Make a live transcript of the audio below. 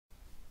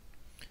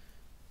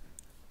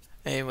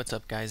Hey, what's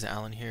up guys?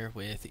 Alan here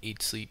with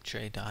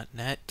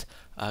eatsleeptrade.net.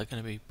 Going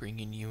to be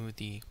bringing you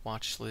the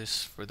watch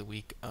list for the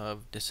week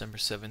of December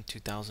 7th,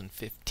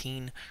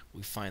 2015.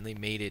 We finally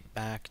made it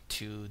back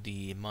to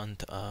the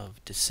month of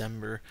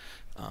December.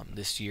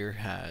 This year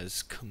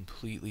has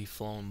completely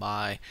flown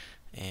by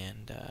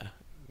and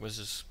was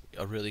just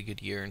a really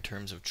good year in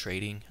terms of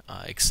trading.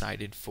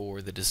 Excited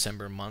for the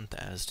December month,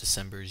 as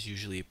December is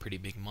usually a pretty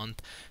big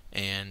month,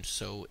 and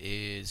so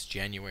is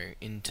January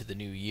into the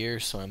new year.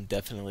 So I'm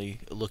definitely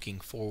looking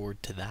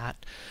forward to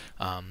that.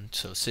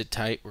 So sit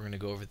tight. We're going to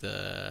go over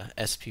the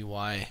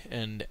SPY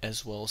and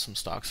as well as some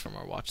stocks from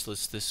our watch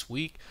list this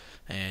week,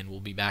 and we'll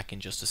be back in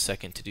just a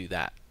second to do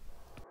that.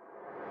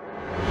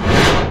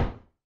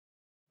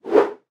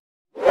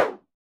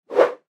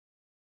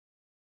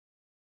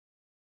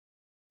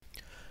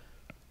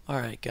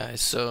 Alright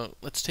guys, so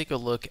let's take a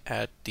look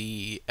at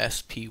the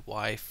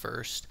SPY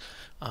first.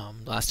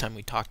 Last time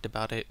we talked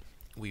about it,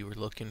 we were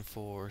looking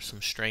for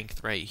some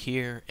strength right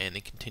here and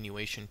a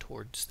continuation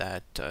towards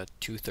that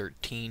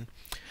 213.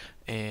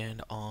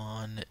 And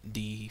on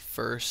the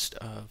 1st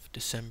of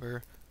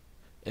December,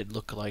 it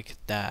looked like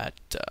that,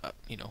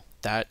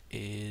 that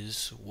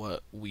is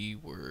what we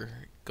were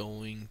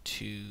going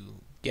to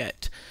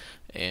get.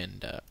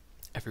 And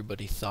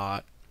everybody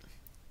thought,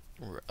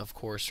 of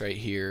course, right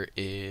here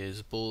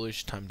is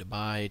bullish, time to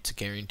buy. It's a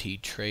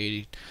guaranteed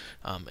trade,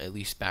 at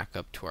least back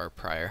up to our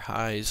prior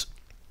highs.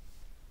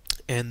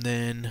 And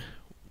then,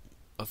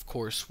 of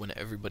course, when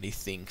everybody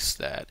thinks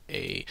that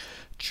a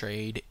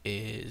trade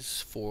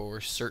is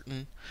for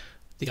certain,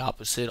 the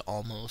opposite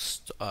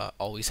almost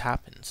always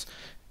happens.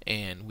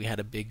 And we had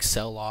a big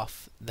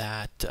sell-off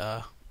that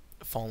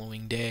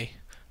following day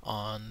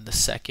on the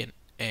 2nd,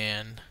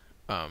 and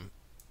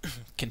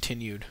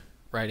continued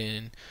right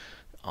in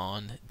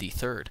on the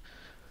 3rd.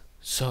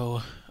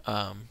 So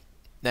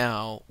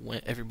now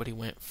when everybody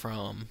went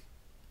from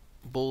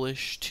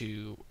bullish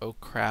to, oh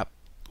crap,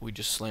 we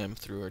just slammed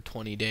through our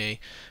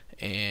 20-day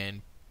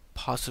and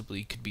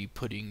possibly could be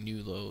putting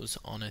new lows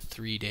on a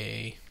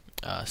 3-day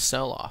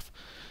sell-off,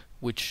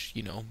 which,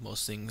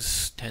 most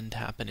things tend to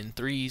happen in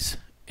threes.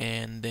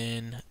 And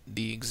then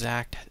the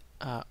exact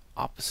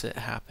opposite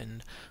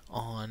happened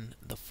on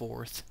the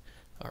 4th,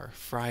 or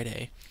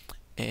Friday,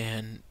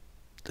 and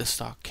the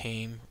stock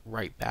came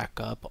right back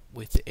up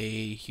with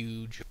a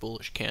huge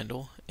bullish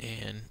candle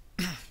and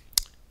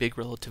big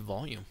relative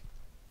volume.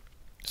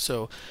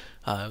 So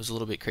it was a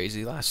little bit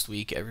crazy last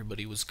week.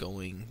 Everybody was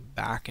going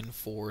back and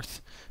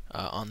forth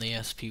on the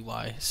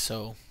SPY.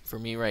 So for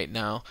me right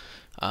now,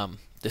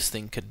 this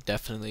thing could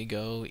definitely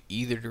go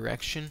either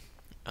direction.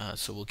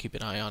 So we'll keep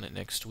an eye on it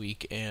next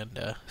week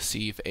and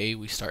see if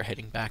we start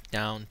heading back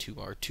down to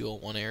our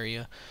 201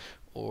 area,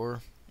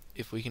 or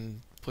if we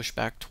can push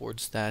back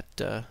towards that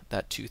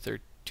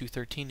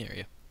 213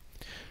 area.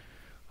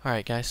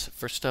 Alright guys,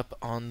 first up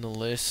on the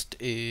list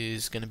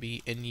is going to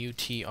be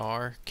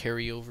NUTR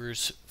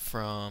carryovers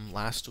from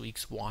last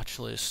week's watch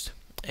list,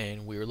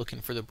 and we were looking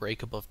for the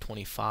break above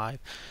 25,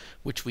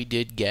 which we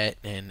did get,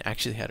 and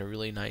actually had a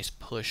really nice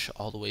push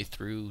all the way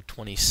through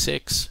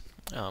 26.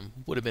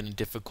 Would have been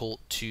difficult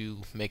to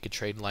make a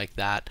trade like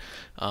that,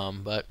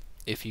 but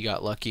if you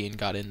got lucky and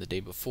got in the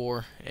day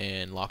before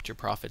and locked your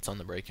profits on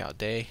the breakout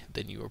day,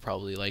 then you were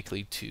probably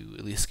likely to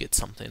at least get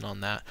something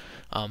on that.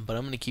 But I'm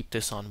going to keep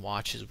this on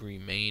watch as we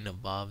remain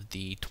above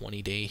the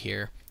 20-day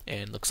here,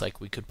 and looks like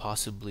we could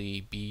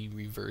possibly be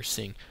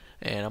reversing.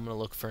 And I'm going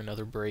to look for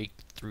another break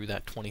through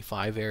that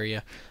 25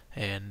 area,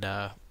 and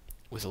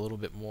with a little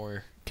bit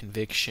more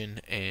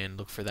conviction, and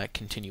look for that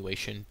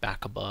continuation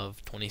back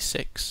above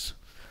 26.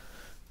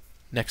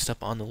 Next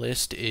up on the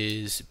list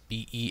is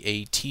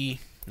BEAT,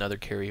 another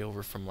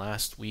carryover from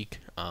last week.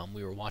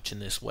 We were watching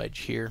this wedge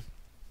here,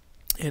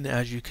 and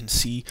as you can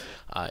see,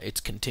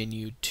 it's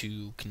continued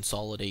to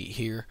consolidate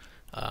here.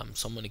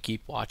 So I'm going to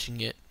keep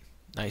watching it.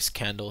 Nice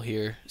candle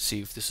here.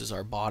 See if this is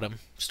our bottom.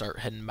 Start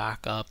heading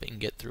back up and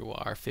get through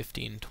our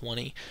 50 and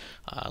 20.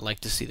 I'd like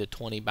to see the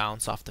 20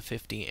 bounce off the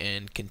 50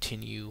 and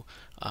continue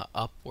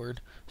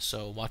upward.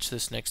 So watch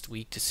this next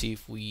week to see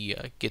if we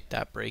get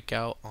that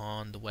breakout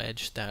on the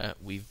wedge that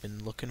we've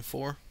been looking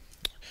for.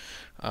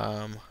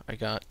 I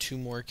got two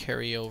more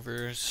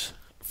carryovers.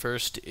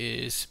 First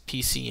is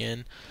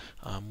PCN.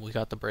 We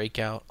got the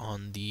breakout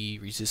on the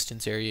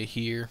resistance area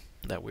here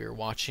that we were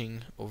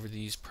watching over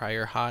these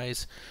prior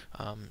highs.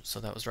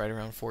 So that was right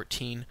around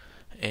 14,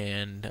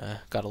 and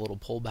got a little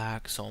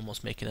pullback, so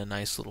almost making a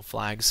nice little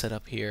flag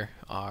setup here.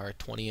 Our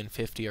 20 and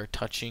 50 are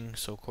touching,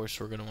 so of course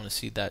we're going to want to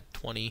see that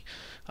 20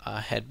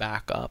 head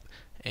back up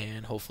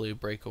and hopefully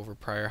break over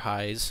prior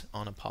highs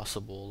on a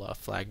possible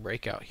flag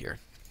breakout here.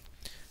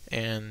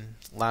 And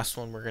last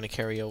one we're going to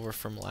carry over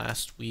from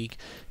last week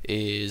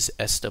is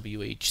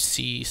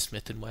SWHC,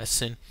 Smith &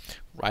 Wesson.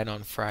 Right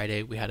on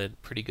Friday, we had a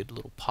pretty good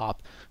little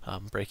pop,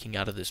 breaking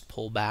out of this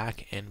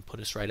pullback and put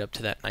us right up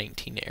to that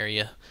 19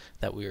 area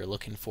that we were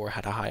looking for.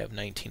 Had a high of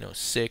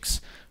 1906,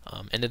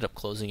 ended up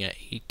closing at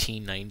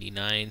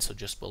 1899, so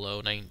just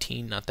below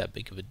 19, not that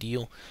big of a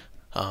deal.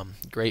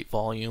 Great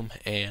volume,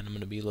 and I'm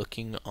going to be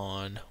looking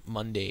on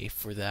Monday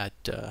for that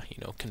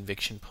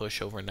conviction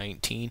push over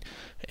 19,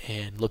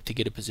 and look to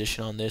get a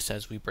position on this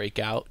as we break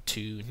out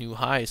to new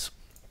highs.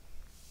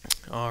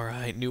 All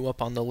right, new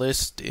up on the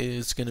list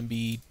is going to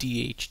be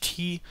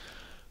DHT.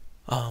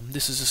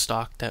 This is a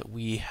stock that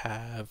we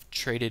have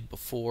traded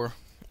before,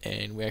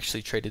 and we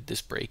actually traded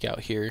this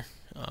breakout here.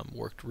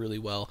 Worked really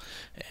well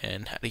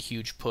and had a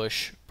huge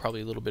push,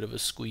 probably a little bit of a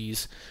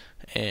squeeze,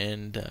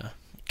 and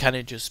kind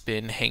of just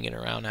been hanging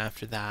around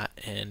after that.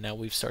 And now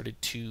we've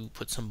started to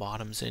put some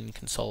bottoms in,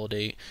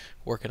 consolidate,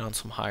 working on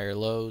some higher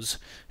lows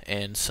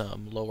and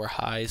some lower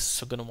highs.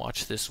 So gonna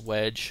watch this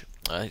wedge.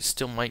 I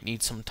still might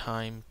need some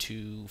time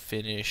to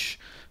finish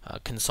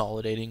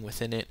consolidating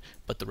within it,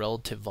 but the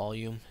relative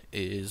volume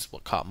is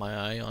what caught my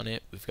eye on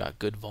it. We've got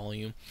good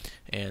volume,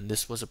 and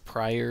this was a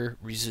prior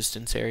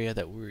resistance area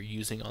that we were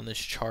using on this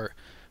chart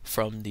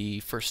from the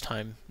first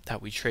time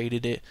that we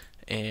traded it,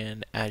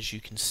 and as you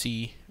can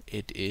see,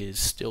 it is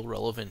still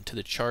relevant to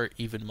the chart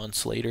even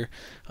months later.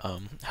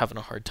 Having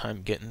a hard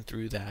time getting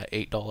through that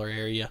 $8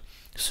 area,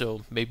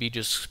 so maybe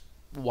just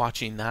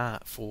watching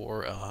that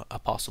for a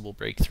possible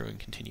breakthrough and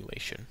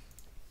continuation.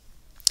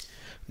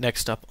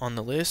 Next up on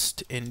the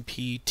list,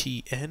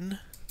 NPTN.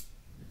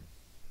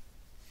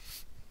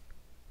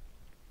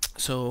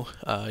 So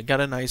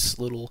got a nice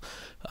little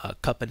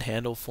cup and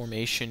handle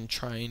formation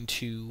trying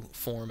to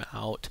form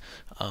out.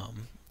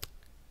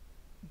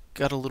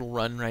 Got a little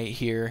run right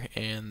here,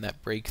 and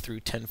that breakthrough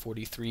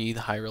 1043,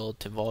 the high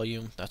relative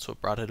volume, that's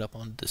what brought it up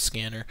onto the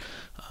scanner.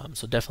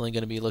 So definitely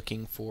going to be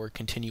looking for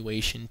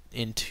continuation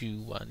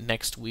into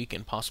next week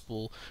and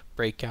possible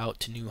breakout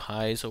to new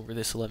highs over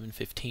this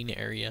 1115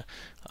 area.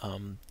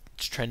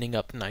 It's trending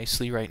up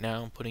nicely right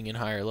now, putting in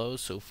higher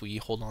lows, so if we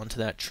hold on to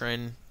that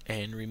trend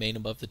and remain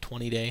above the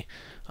 20-day,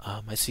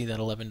 I see that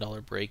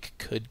 $11 break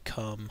could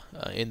come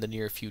in the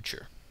near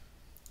future.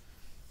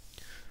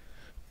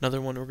 Another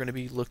one we're going to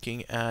be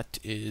looking at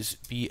is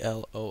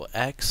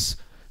BLOX.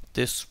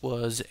 This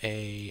was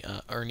a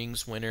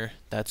earnings winner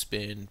that's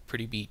been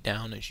pretty beat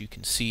down, as you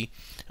can see.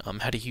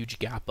 Had a huge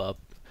gap up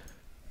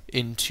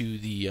into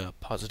the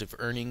positive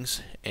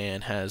earnings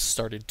and has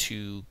started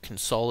to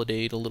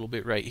consolidate a little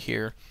bit right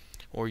here,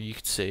 or you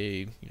could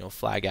say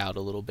flag out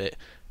a little bit,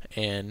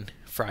 and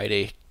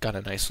Friday got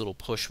a nice little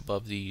push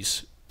above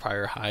these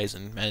prior highs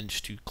and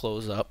managed to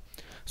close up.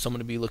 So I'm going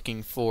to be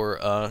looking for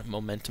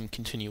momentum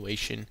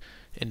continuation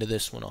into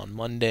this one on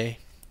Monday,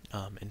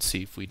 and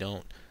see if we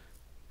don't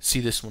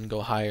see this one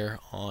go higher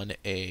on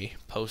a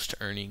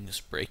post-earnings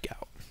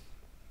breakout.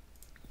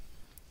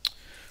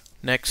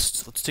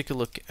 Next, let's take a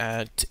look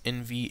at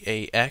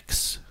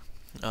NVAX,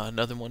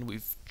 another one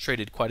we've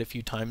traded quite a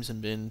few times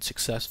and been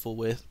successful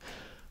with.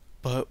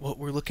 But what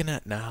we're looking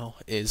at now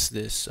is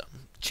this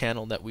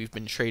channel that we've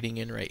been trading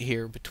in right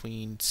here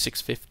between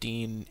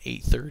 650 and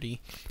 830,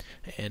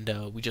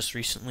 and we just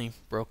recently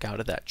broke out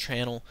of that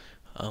channel.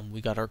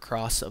 We got our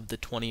cross of the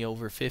 20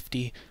 over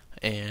 50,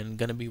 and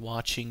gonna be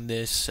watching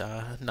this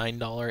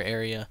 $9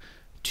 area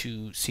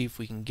to see if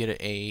we can get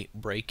a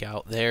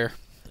breakout there,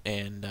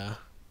 and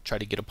try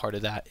to get a part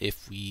of that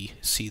if we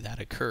see that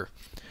occur.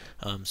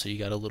 So you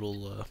got a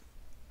little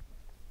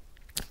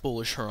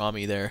bullish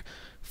harami there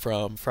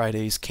from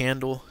Friday's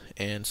candle,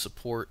 and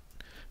support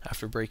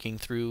after breaking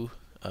through.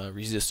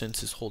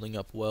 Resistance is holding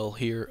up well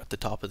here at the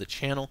top of the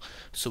channel,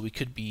 so we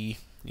could be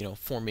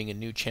forming a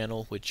new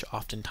channel, which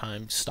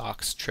oftentimes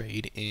stocks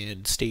trade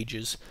in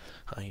stages.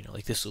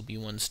 Like this will be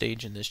one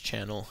stage in this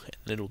channel,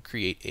 and it'll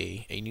create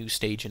a new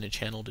stage in a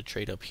channel to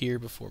trade up here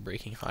before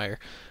breaking higher.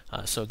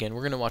 So again,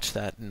 we're going to watch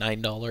that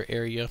 $9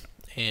 area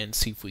and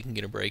see if we can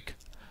get a break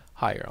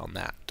higher on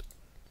that.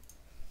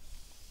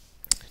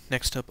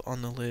 Next up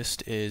on the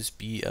list is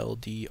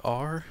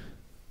BLDR.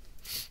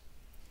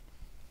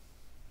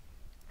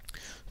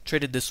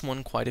 Traded this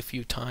one quite a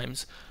few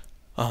times.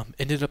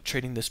 Ended up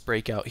trading this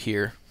breakout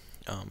here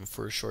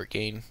for a short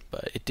gain,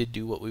 but it did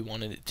do what we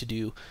wanted it to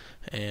do,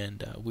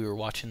 and we were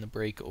watching the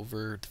break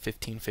over the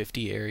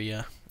 1550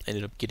 area.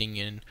 Ended up getting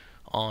in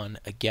on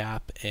a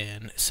gap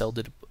and sold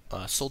it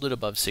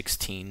above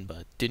 16,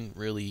 but didn't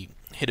really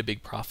hit a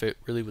big profit.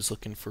 Really was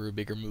looking for a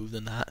bigger move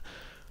than that.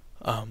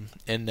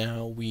 And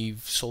now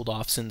we've sold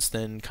off since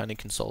then, kind of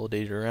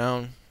consolidated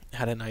around,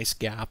 had a nice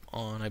gap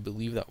on, I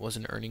believe that was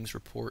an earnings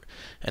report,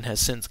 and has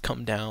since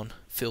come down,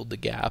 filled the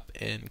gap,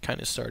 and kind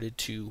of started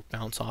to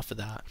bounce off of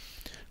that.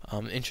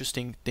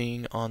 Interesting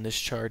thing on this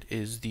chart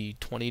is the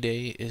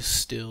 20-day is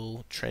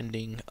still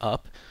trending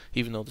up,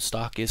 even though the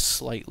stock is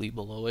slightly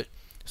below it.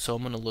 So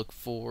I'm going to look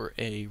for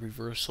a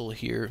reversal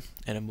here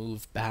and a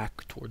move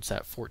back towards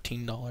that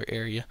 $14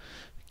 area,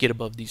 get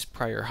above these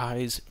prior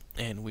highs,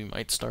 and we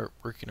might start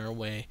working our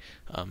way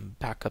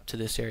back up to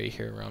this area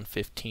here around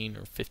 15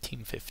 or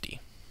 1550.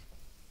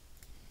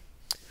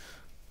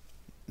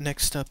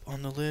 Next up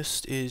on the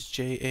list is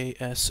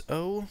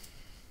JASO.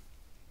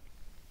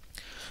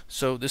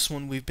 So this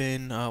one we've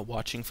been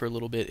watching for a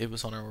little bit. It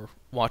was on our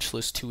watch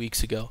list 2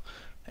 weeks ago,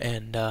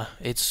 and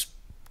it's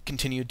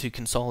continued to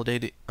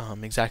consolidate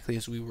exactly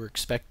as we were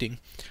expecting.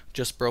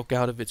 Just broke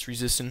out of its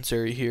resistance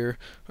area here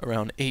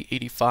around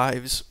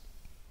 885s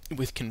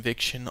with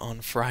conviction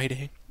on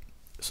Friday.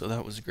 So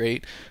that was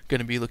great. Going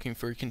to be looking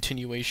for a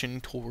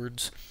continuation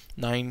towards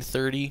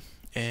 930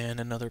 and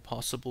another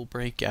possible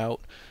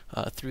breakout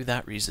through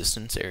that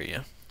resistance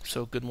area.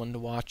 So good one to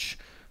watch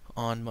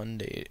on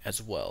Monday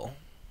as well.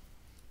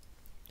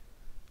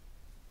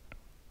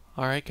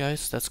 Alright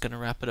guys, that's going to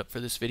wrap it up for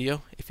this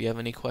video. If you have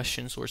any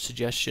questions or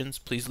suggestions,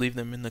 please leave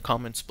them in the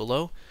comments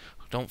below.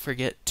 Don't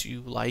forget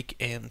to like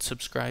and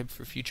subscribe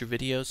for future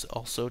videos.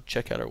 Also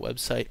check out our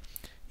website,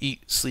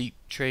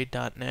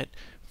 eatsleeptrade.net.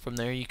 From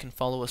there you can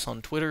follow us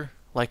on Twitter,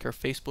 like our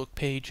Facebook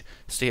page,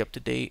 stay up to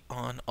date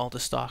on all the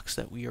stocks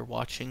that we are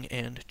watching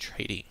and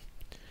trading.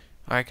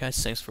 Alright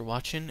guys, thanks for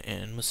watching,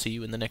 and we'll see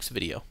you in the next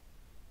video.